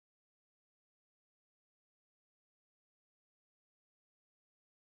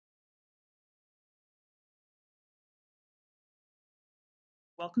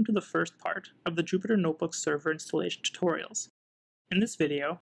Welcome to the first part of the Jupyter Notebooks server installation tutorials. In this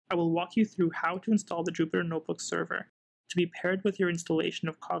video, I will walk you through how to install the Jupyter Notebooks server to be paired with your installation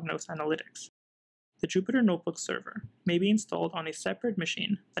of Cognos Analytics. The Jupyter Notebooks server may be installed on a separate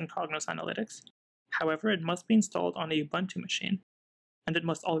machine than Cognos Analytics. However, it must be installed on a Ubuntu machine, and it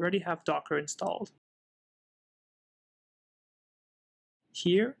must already have Docker installed.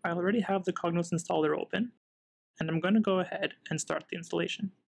 Here, I already have the Cognos installer open, and I'm going to go ahead and start the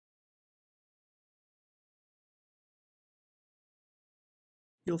installation.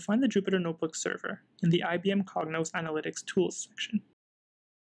 You'll find the Jupyter Notebooks server in the IBM Cognos Analytics Tools section.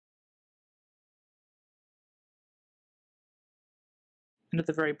 And at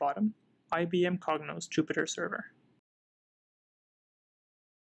the very bottom, IBM Cognos Jupyter Server.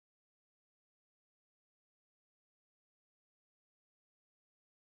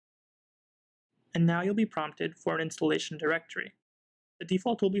 And now you'll be prompted for an installation directory. The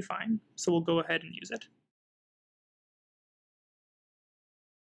default will be fine, so we'll go ahead and use it.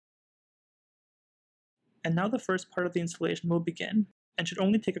 And now the first part of the installation will begin, and should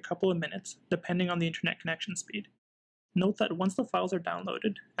only take a couple of minutes, depending on the internet connection speed. Note that once the files are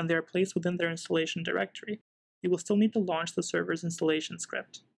downloaded and they are placed within their installation directory, you will still need to launch the server's installation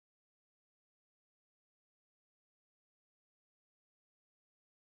script.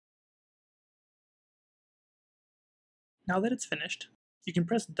 Now that it's finished, you can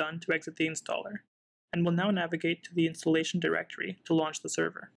press Done to exit the installer, and will now navigate to the installation directory to launch the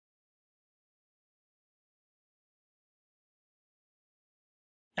server.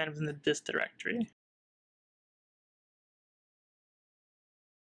 And within this directory.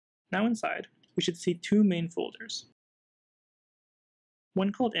 Now inside, we should see two main folders.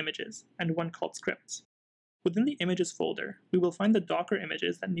 One called Images and one called Scripts. Within the Images folder, we will find the Docker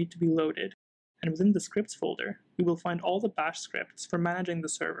images that need to be loaded, and within the Scripts folder, we will find all the bash scripts for managing the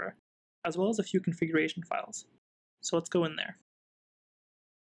server, as well as a few configuration files. So let's go in there.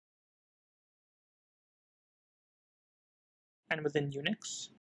 And within Unix,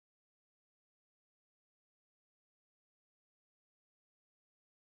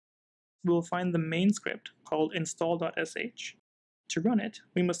 we will find the main script called install.sh. To run it,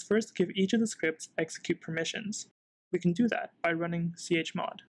 we must first give each of the scripts execute permissions. We can do that by running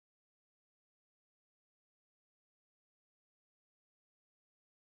chmod.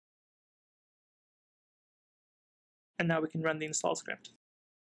 And now we can run the install script.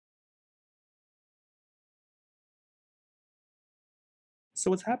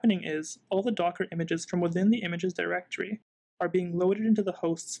 So what's happening is, all the Docker images from within the images directory are being loaded into the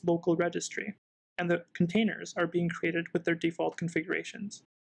host's local registry, and the containers are being created with their default configurations.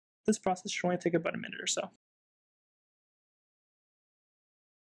 This process should only take about a minute or so.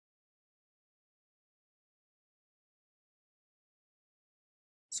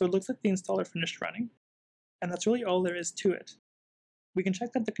 So it looks like the installer finished running, and that's really all there is to it. We can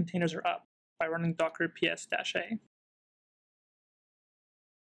check that the containers are up by running docker ps-a.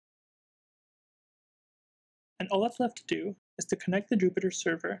 And all that's left to do is to connect the Jupyter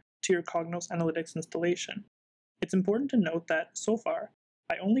server to your Cognos Analytics installation. It's important to note that, so far,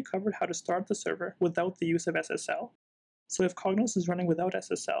 I only covered how to start the server without the use of SSL. So if Cognos is running without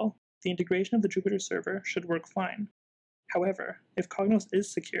SSL, the integration of the Jupyter server should work fine. However, if Cognos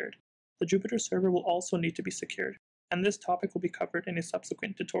is secured, the Jupyter server will also need to be secured, and this topic will be covered in a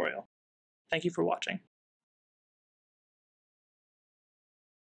subsequent tutorial. Thank you for watching.